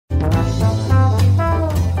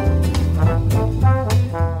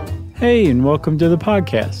Hey, and welcome to the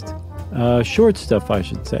podcast. Short stuff, I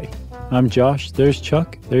should say. I'm Josh. There's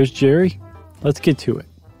Chuck. There's Jerry. Let's get to it.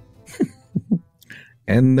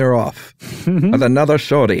 And they're off with another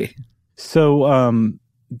shorty. So,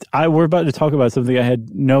 we're about to talk about something I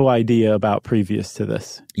had no idea about previous to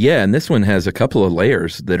this. Yeah, and this one has a couple of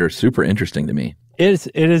layers that are super interesting to me. It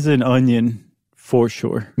is an onion for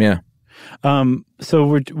sure. Yeah. So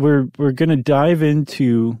we're going to dive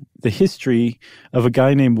into the history of a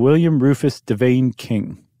guy named William Rufus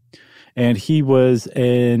King. And he was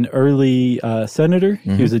an early senator.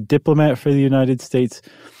 Mm-hmm. He was a diplomat for the United States.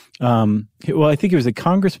 I think he was a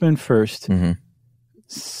congressman first.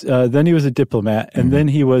 Mm-hmm. Then he was a diplomat. And then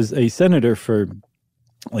he was a senator for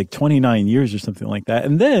like 29 years or something like that.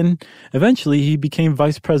 And then eventually he became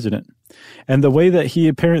vice president. And the way that he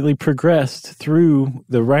apparently progressed through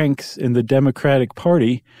the ranks in the Democratic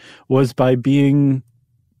Party was by being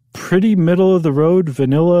pretty middle of the road,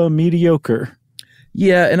 vanilla, mediocre.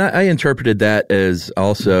 Yeah, and I interpreted that as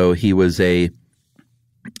also he was a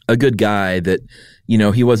good guy that, you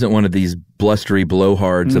know, he wasn't one of these blustery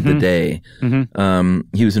blowhards of the day. Mm-hmm.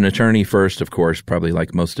 He was an attorney first, of course, probably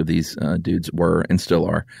like most of these dudes were and still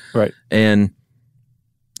are. Right. And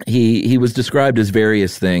he was described as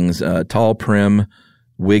various things, tall, prim,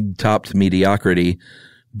 wig-topped mediocrity,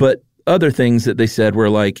 but other things that they said were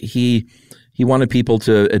like he wanted people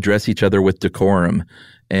to address each other with decorum.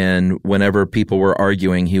 And whenever people were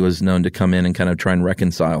arguing, he was known to come in and kind of try and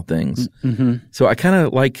reconcile things. Mm-hmm. So I kind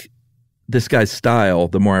of like this guy's style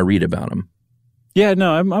the more I read about him. Yeah,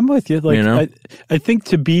 no, I'm with you. Like, you know? I think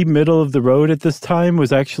to be middle of the road at this time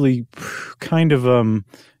was actually kind of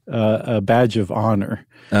a badge of honor.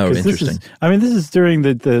 Oh, interesting. This is during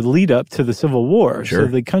the lead up to the Civil War. Sure.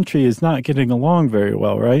 So the country is not getting along very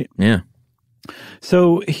well, right? Yeah.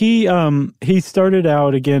 So he started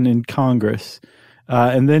out again in Congress.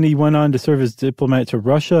 And then he went on to serve as diplomat to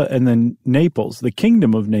Russia and then Naples, the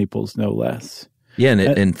Kingdom of Naples, no less. Yeah, and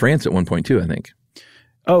in France at one point too, I think.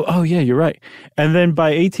 Oh, yeah, you're right. And then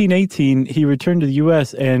by 1818, he returned to the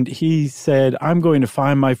U.S. and he said, I'm going to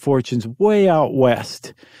find my fortunes way out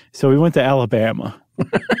west. So he went to Alabama,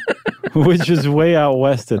 which was way out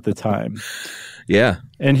west at the time. Yeah.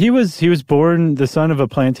 And he was born the son of a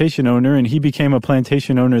plantation owner, and he became a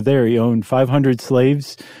plantation owner there. He owned 500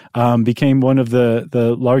 slaves, became one of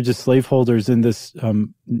the largest slaveholders in this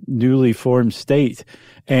newly formed state,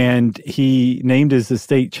 and he named his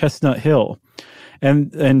estate Chestnut Hill.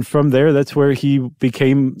 And from there, that's where he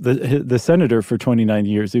became the senator for 29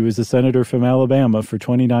 years. He was a senator from Alabama for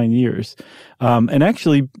 29 years, and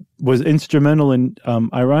actually was instrumental in,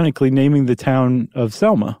 ironically, naming the town of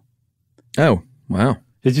Selma. Oh, wow.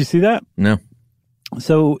 Did you see that? No.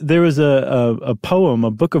 So there was a poem,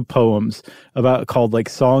 a book of poems called like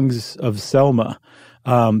Songs of Selma,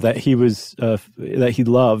 that he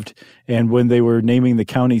loved. And when they were naming the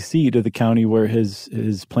county seat of the county where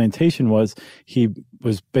his plantation was, he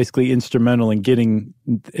was basically instrumental in getting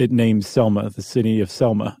it named Selma, the city of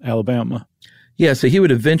Selma, Alabama. Yeah. So he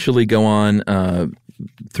would eventually go on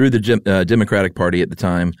through the Democratic Party at the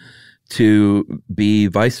time to be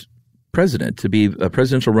vice president, to be a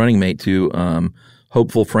presidential running mate to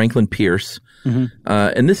hopeful Franklin Pierce. Mm-hmm.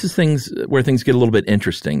 And this is where things get a little bit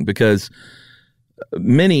interesting because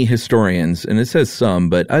many historians, and it says some,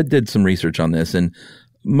 but I did some research on this, and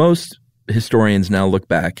most historians now look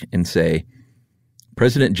back and say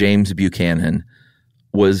President James Buchanan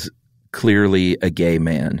was clearly a gay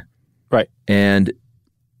man. Right. And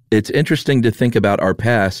it's interesting to think about our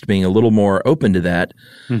past being a little more open to that.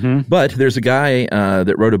 Mm-hmm. But there's a guy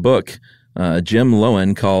that wrote a book, Jim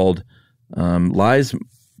Lowen, called Lies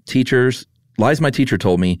My Teacher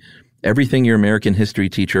Told Me, Everything Your American History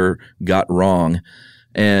Teacher Got Wrong.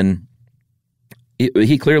 And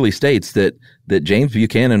he clearly states that James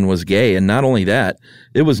Buchanan was gay. And not only that,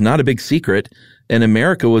 it was not a big secret. And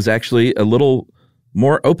America was actually a little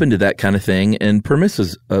more open to that kind of thing and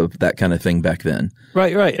permissive of that kind of thing back then.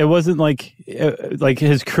 Right. It wasn't like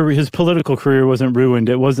his career, his political career wasn't ruined.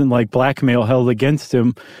 It wasn't like blackmail held against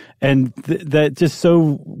him. And that just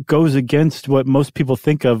so goes against what most people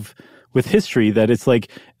think of with history, that it's like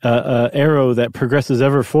a arrow that progresses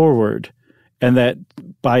ever forward. And that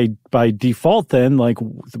by default then, like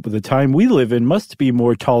the time we live in must be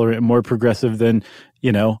more tolerant and more progressive than,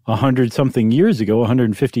 100-something years ago,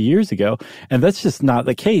 150 years ago. And that's just not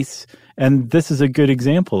the case. And this is a good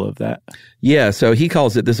example of that. Yeah. So he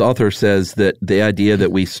calls it, this author says that the idea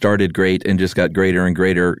that we started great and just got greater and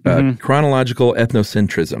greater, chronological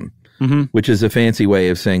ethnocentrism, which is a fancy way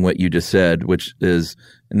of saying what you just said, which is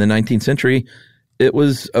in the 19th century, it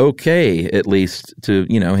was okay, at least to,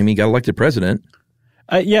 he got elected president.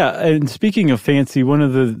 Yeah, and speaking of fancy, one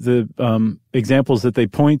of the examples that they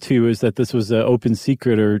point to is that this was an open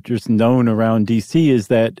secret or just known around D.C. is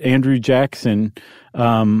that Andrew Jackson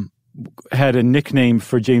had a nickname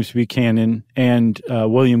for James Buchanan and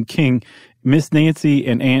William King, Miss Nancy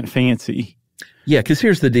and Aunt Fancy. Yeah, because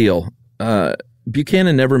here's the deal.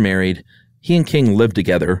 Buchanan never married. He and King lived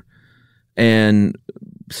together and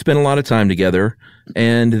spent a lot of time together,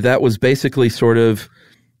 and that was basically sort of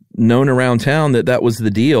known around town that was the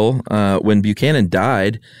deal. When Buchanan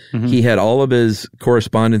died, he had all of his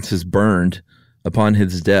correspondences burned upon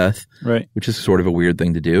his death, right? Which is sort of a weird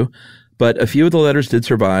thing to do. But a few of the letters did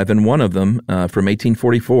survive, and one of them from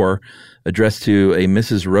 1844, addressed to a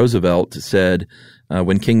Mrs. Roosevelt, said,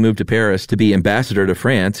 when King moved to Paris to be ambassador to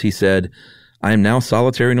France, he said, "I am now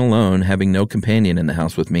solitary and alone, having no companion in the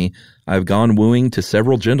house with me. I have gone wooing to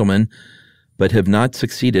several gentlemen, but have not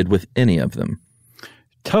succeeded with any of them."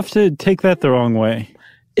 Tough to take that the wrong way.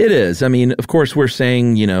 It is. I mean, of course, we're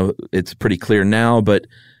saying, it's pretty clear now, but,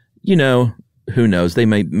 who knows? They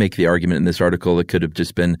may make the argument in this article it could have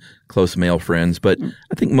just been close male friends, but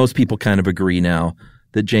I think most people kind of agree now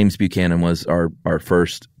that James Buchanan was our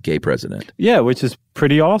first gay president. Yeah, which is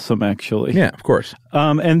pretty awesome, actually. Yeah, of course.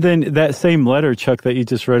 And then that same letter, Chuck, that you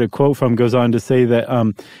just read a quote from goes on to say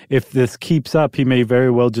that if this keeps up, he may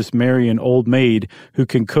very well just marry an old maid who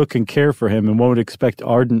can cook and care for him and won't expect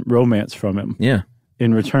ardent romance from him. Yeah.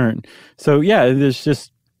 In return. So, yeah, there's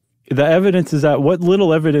just the evidence is that what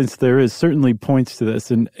little evidence there is certainly points to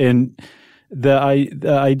this. And the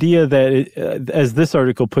idea that, as this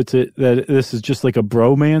article puts it, that this is just like a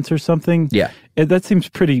bromance or something. Yeah. That seems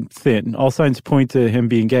pretty thin. All signs point to him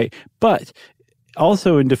being gay. But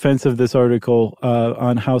also in defense of this article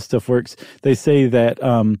on How Stuff Works, they say that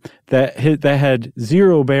that had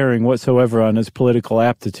zero bearing whatsoever on his political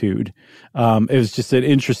aptitude. It was just an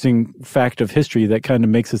interesting fact of history that kind of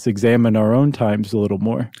makes us examine our own times a little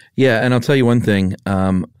more. Yeah, and I'll tell you one thing.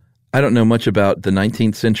 I don't know much about the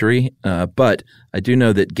 19th century, but I do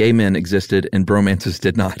know that gay men existed and bromances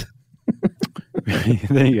did not.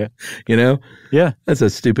 There you go. Yeah. That's a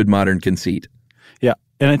stupid modern conceit. Yeah.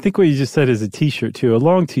 And I think what you just said is a T-shirt, too. A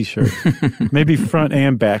long T-shirt. Maybe front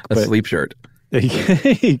and back. A sleep shirt. There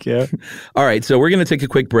you go. All right. So we're going to take a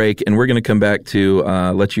quick break, and we're going to come back to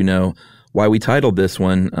let you know why we titled this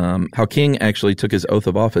one, How King Actually Took His Oath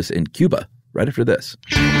of Office in Cuba, right after this.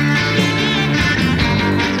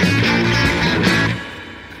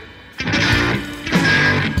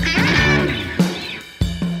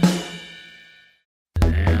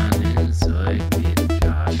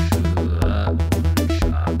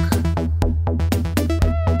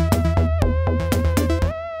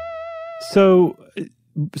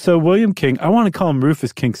 So William King, I want to call him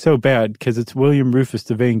Rufus King so bad because it's William Rufus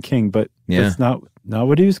Devane King, but that's not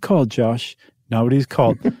what he was called, Josh. Not what he was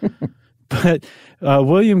called. But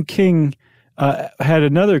William King had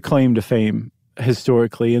another claim to fame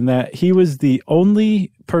historically in that he was the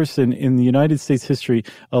only person in the United States history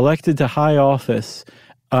elected to high office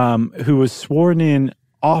who was sworn in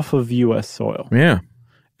off of U.S. soil. Yeah.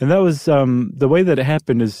 And that was the way that it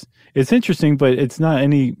happened it's interesting, but it's not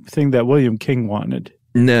anything that William King wanted.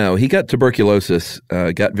 No, he got tuberculosis,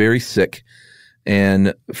 got very sick.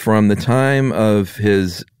 And from the time of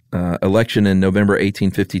his election in November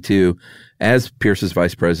 1852 as Pierce's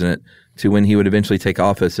vice president to when he would eventually take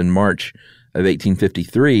office in March of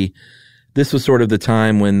 1853, this was sort of the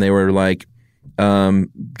time when they were like,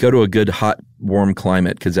 go to a good, hot, warm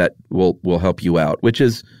climate because that will help you out, which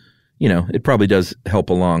is, it probably does help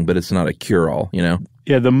along, but it's not a cure-all,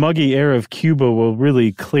 Yeah, the muggy air of Cuba will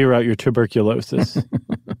really clear out your tuberculosis.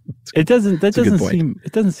 It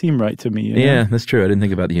doesn't seem right to me. Yeah, that's true. I didn't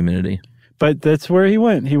think about the humidity. But that's where he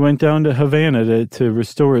went. He went down to Havana to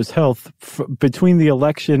restore his health between the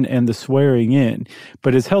election and the swearing in.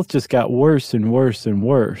 But his health just got worse and worse and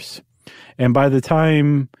worse. And by the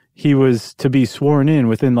time he was to be sworn in,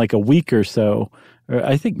 within like a week or so, or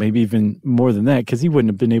I think maybe even more than that, because he wouldn't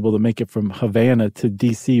have been able to make it from Havana to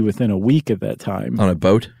D.C. within a week at that time. On a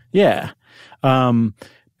boat? Yeah.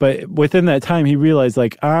 But within that time, he realized,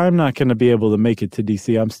 I'm not going to be able to make it to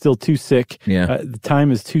D.C. I'm still too sick. Yeah. The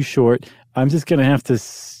time is too short. I'm just going to have to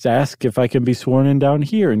ask if I can be sworn in down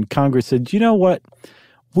here. And Congress said, you know what?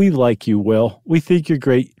 We like you, Will. We think you're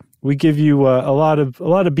great. We give you a lot of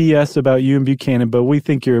BS about you and Buchanan, but we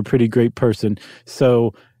think you're a pretty great person.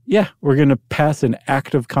 So, yeah, we're going to pass an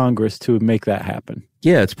act of Congress to make that happen.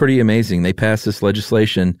 Yeah, it's pretty amazing. They passed this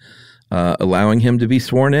legislation allowing him to be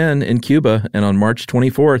sworn in Cuba. And on March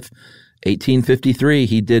 24th, 1853,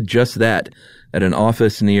 he did just that at an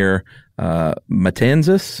office near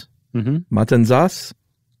Matanzas. Mm-hmm. Matanzas?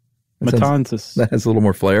 Matanzas. That has a little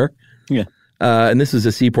more flair. Yeah. And this is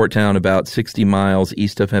a seaport town about 60 miles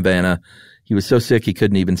east of Havana. He was so sick he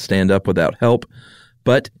couldn't even stand up without help,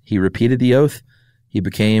 but he repeated the oath. He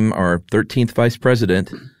became our 13th vice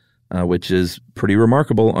president, which is pretty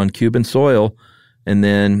remarkable on Cuban soil. And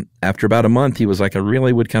then after about a month, he was like, I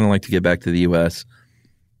really would kind of like to get back to the U.S.,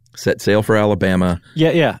 set sail for Alabama.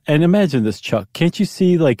 Yeah. And imagine this, Chuck. Can't you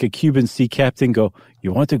see like a Cuban sea captain go,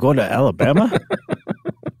 you want to go to Alabama?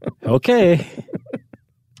 Okay.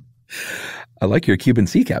 I like your Cuban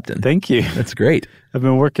sea captain. Thank you. That's great. I've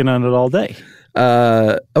been working on it all day.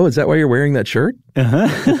 Is that why you're wearing that shirt?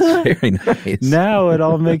 Uh-huh. Very nice. Now it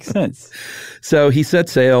all makes sense. So he set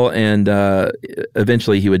sail, and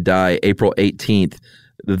eventually he would die April 18th,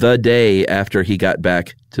 the day after he got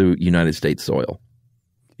back to United States soil.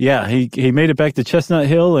 Yeah, he made it back to Chestnut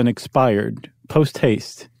Hill and expired post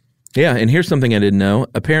haste. Yeah, and here's something I didn't know.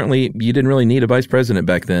 Apparently, you didn't really need a vice president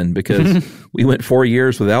back then because we went 4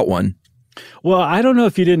 years without one. Well, I don't know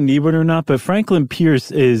if you didn't need one or not, but Franklin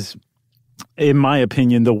Pierce is, in my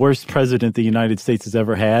opinion, the worst president the United States has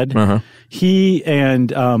ever had. Uh-huh. He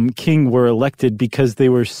and King were elected because they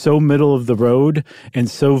were so middle of the road and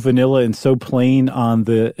so vanilla and so plain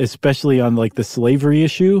especially on like the slavery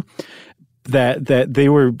issue, that they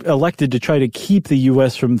were elected to try to keep the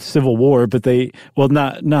U.S. from civil war, but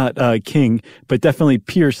not King, but definitely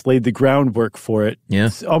Pierce laid the groundwork for it. Yeah.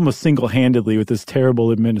 Almost single-handedly with this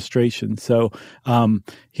terrible administration. So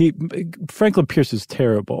Franklin Pierce is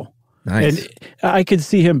terrible. Nice. And I could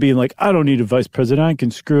see him being like, I don't need a vice president. I can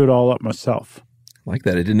screw it all up myself. Like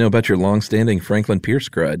that. I didn't know about your long-standing Franklin Pierce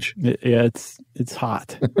grudge. Yeah, it's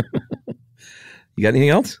hot. You got anything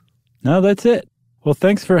else? No, that's it. Well,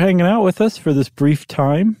 thanks for hanging out with us for this brief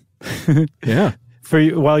time. Yeah.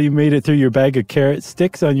 While you made it through your bag of carrot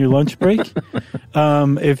sticks on your lunch break.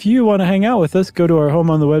 If you want to hang out with us, go to our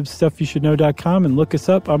home on the web, stuffyoushouldknow.com, and look us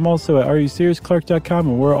up. I'm also at areyouseriousclark.com,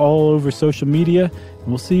 and we're all over social media. And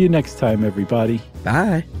we'll see you next time, everybody.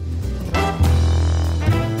 Bye.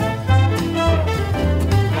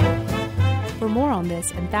 For more on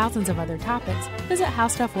this and thousands of other topics, visit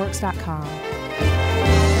howstuffworks.com.